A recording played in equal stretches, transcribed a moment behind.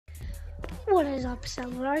What is up,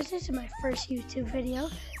 Cellulars? This is my first YouTube video.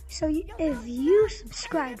 So if you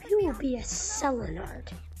subscribe, you will be a Cellular.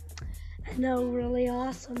 I know, really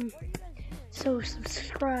awesome. So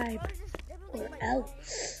subscribe or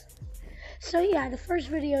else. So yeah, the first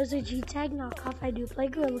video is a G-Tag knockoff. I do play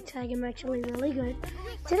Gorilla Tag. I'm actually really good.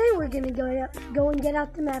 Today we're gonna go and get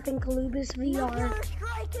out the map in Colobus VR.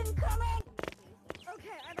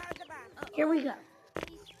 Here we go.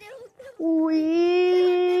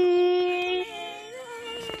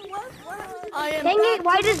 Dang it,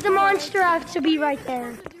 why does the monster have to be right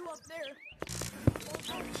there?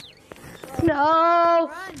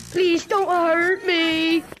 No, please don't hurt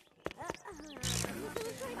me.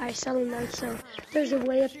 Alright, settle down. So there's a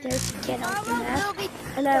way up there to get out the map,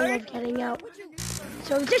 and I love getting out.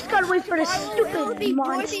 So we just gotta wait for the stupid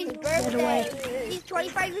monster to get away. He's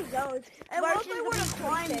 25 years old. And what if I were to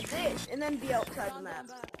climb this and then be outside the map?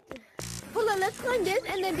 Hold on, let's climb this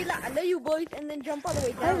and then be like, I know you boys, and then jump all the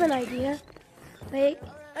way down. I have an idea. Wait,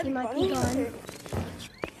 he might be gone.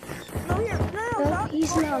 No,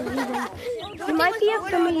 he's not leaving. He might be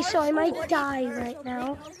after me, so I might die right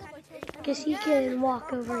now. Because he can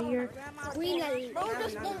walk over here.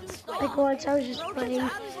 Like once I was just playing,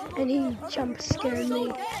 and he jump scared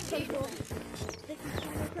me.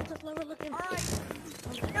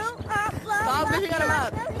 Stop missing on him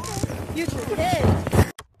up. You kid.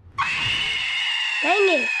 Dang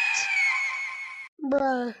it!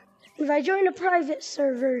 Bruh. If I join a private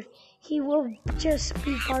server, he will just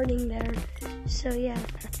be guarding there. So yeah.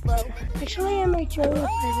 Actually, I might join a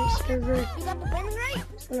private server.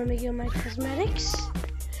 So let me get my cosmetics.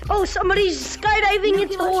 Oh, somebody's skydiving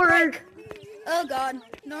into horror. Oh god.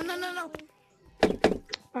 No.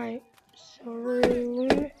 Alright. So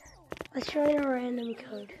room. Let's join a random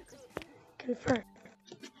code. Confirm.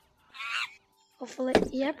 Hopefully,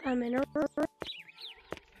 yep, I'm in a room.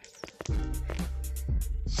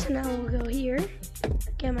 So now we'll go here,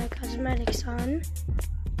 get my cosmetics on.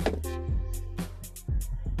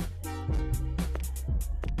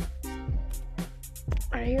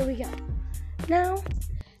 Alright, here we go. Now,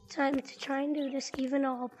 time to try and do this even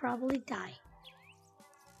though I'll probably die.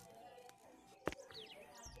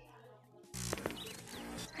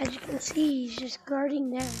 As you can see, he's just guarding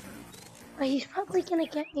there. But he's probably gonna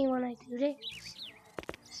get me when I do this.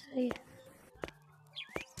 So yeah.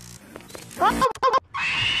 Oh!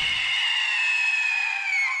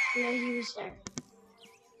 Yeah, he was there.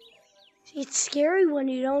 See, it's scary when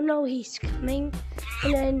you don't know he's coming,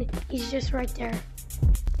 and then he's just right there.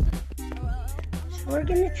 So we're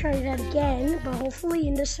gonna try that again, but hopefully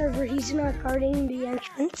in the server he's not guarding the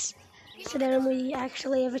entrance, so then we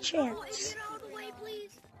actually have a chance.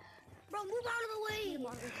 Bro, move out of the way.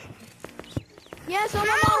 Yes, I'm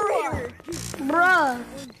a moderator. Bruh.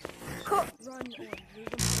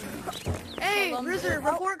 Hey, Rizzer,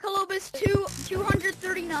 report Colobus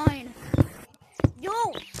 239. Yo,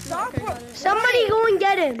 stop. Somebody go and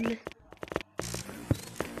get him.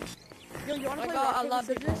 Yo, you wanna play a lot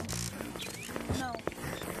business? No.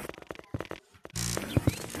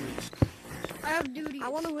 I have duties. I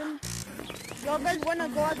wanna win. Y'all guys wanna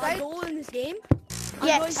go outside goal in this game?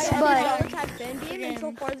 Yes, but game, and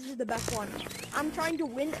so far this is the best one. I'm trying to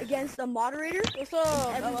win against a moderator. What's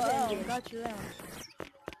up? Got you there.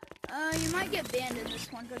 You might get banned in this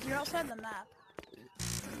one because you're outside the map.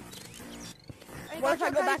 What if I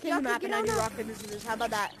go back in the map and I do rock paper scissors? How about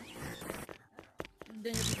that?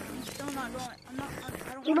 Then you're still not going.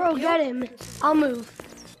 I don't. Bro, get him. I'll move.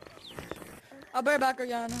 I'll bear back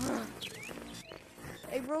again.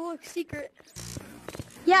 Hey, bro, look, secret.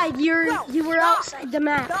 Yeah, you were outside the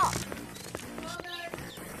map. Stop.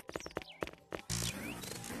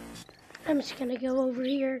 I'm just gonna go over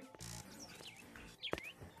here.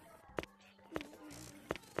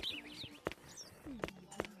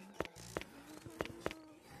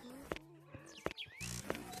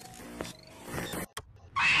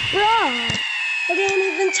 Bro, I didn't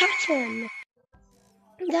even touch him.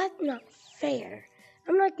 That's not fair.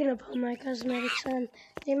 I'm not gonna put my cosmetics on.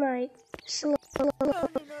 They might slow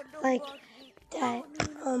like that.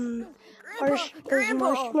 Those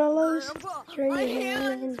marshmallows during your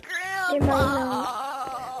hair, and they might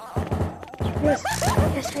Yes,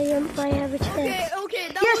 I might have a chance. Okay,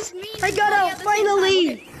 that yes, was mean. I got out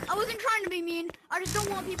finally. Okay. I wasn't trying to be mean. I just don't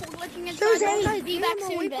want people glitching inside. Susan, Be back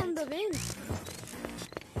soon, Ben.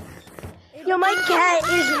 Yo, my cat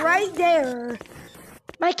is right there.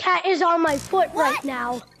 My cat is on my foot right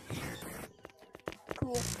now.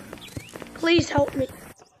 Cool. Please help me.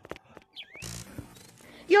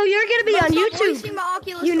 Yo, you're gonna be on YouTube.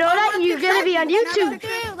 You know that? You're gonna be on YouTube.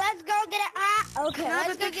 Let's go get it. Okay,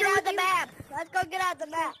 let's go get out the map. Let's go get out the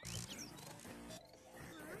map.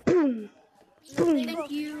 Boom. Boom.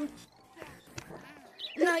 Thank you.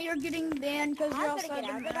 No, you're getting banned because you're outside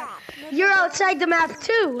the map. You're outside the map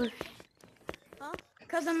too. Huh?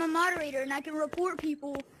 Because I'm a moderator and I can report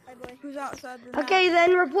people who's outside the map. Okay,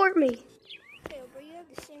 then report me.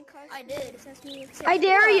 I did. I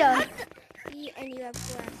dare ya. And you have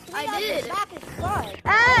glass. I did.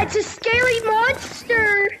 Ah, it's a scary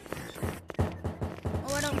monster.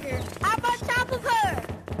 Oh, I don't care. I'm on top of her.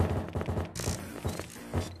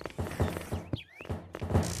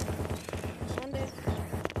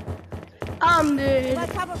 I'm dead. I'm on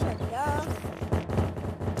top of her. Yeah.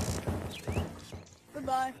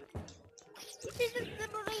 Goodbye. You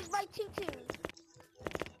didn't believe my tutu.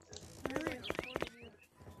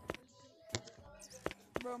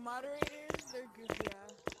 Bro, moderators, they're goofy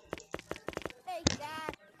ass. Hey,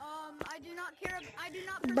 Dad. I do not care. I do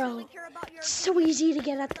not Bro, personally care about your. it's so easy to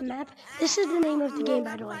get at the map. This is the name of the game,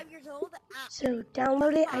 by the way. 5 years old. So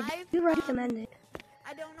download it. I do recommend it.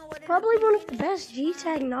 I don't know what. Probably one of the best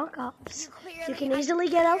G-Tag knockoffs. You can easily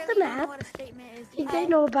get out the map. I think they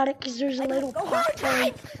know about it because there's a little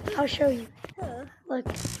platform. I'll show you. Look,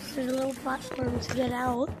 there's a little platform to get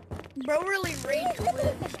out. Bro, really rage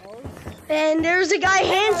quit. And there's a guy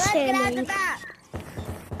handstanding.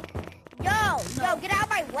 Yo, get out of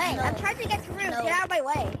my way. I'm trying to get through. Get out of my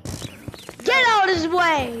way. Get out his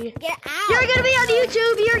way. Get out. You're gonna be on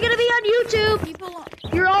YouTube. You're gonna be on YouTube. People.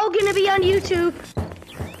 You're all gonna be on YouTube.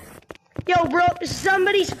 Yo, bro,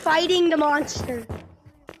 somebody's fighting the monster.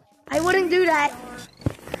 I wouldn't do that.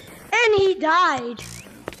 And he died.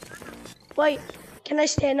 Wait, can I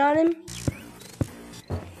stand on him?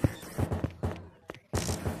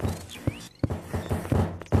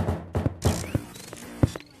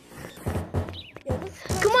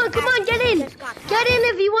 Come on, get in. Get in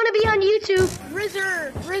if you want to be on YouTube.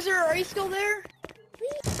 Rizzer, are you still there?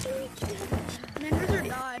 Man, Rizzer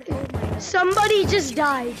died. Oh my God. Somebody just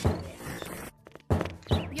died.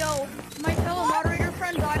 Yo, my fellow moderator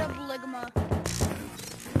friend died of ligma.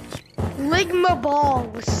 Ligma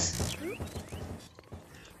balls.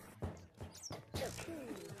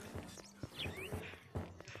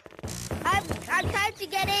 I'm trying to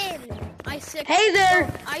get in. Hey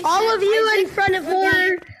there, all of you in front of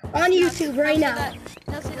horror on YouTube right now.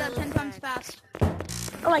 Now say that 10 times fast.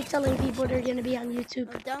 I like telling people they're gonna be on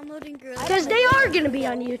YouTube. I'm downloading Gorilla. Because they are gonna be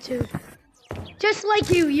on YouTube. Just like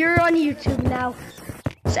you, you're on YouTube now.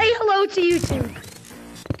 Say hello to YouTube.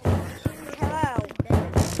 Hello.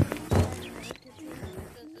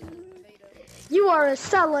 You are a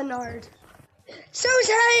Selenard. So's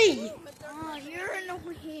hey! Oh, you're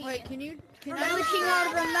annoying. Wait, can I king out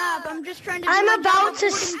of the map? I'm just trying to. I'm about to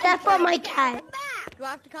step on my cat. Do I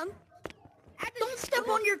have to come? Don't step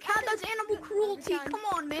on your cat. That's animal cruelty. Come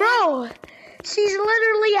on, man. Bro, she's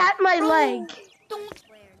literally at my leg.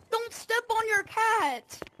 Don't step on your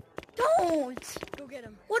cat. Don't. Go get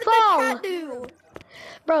him. What did Fall. the cat do?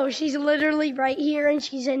 Bro, she's literally right here and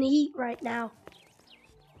she's in heat right now.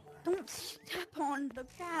 Don't step on the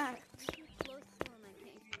cat.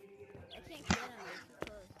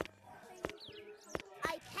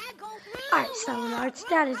 Alright, Selenards,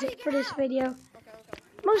 that is it for this video.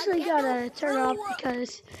 Mostly gotta turn off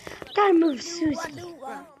because I gotta move Susie.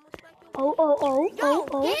 Oh.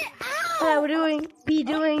 But I would be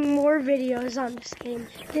doing more videos on this game.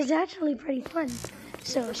 It's actually pretty fun.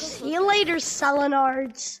 So see you later,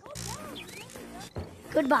 Selenards.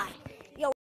 Goodbye.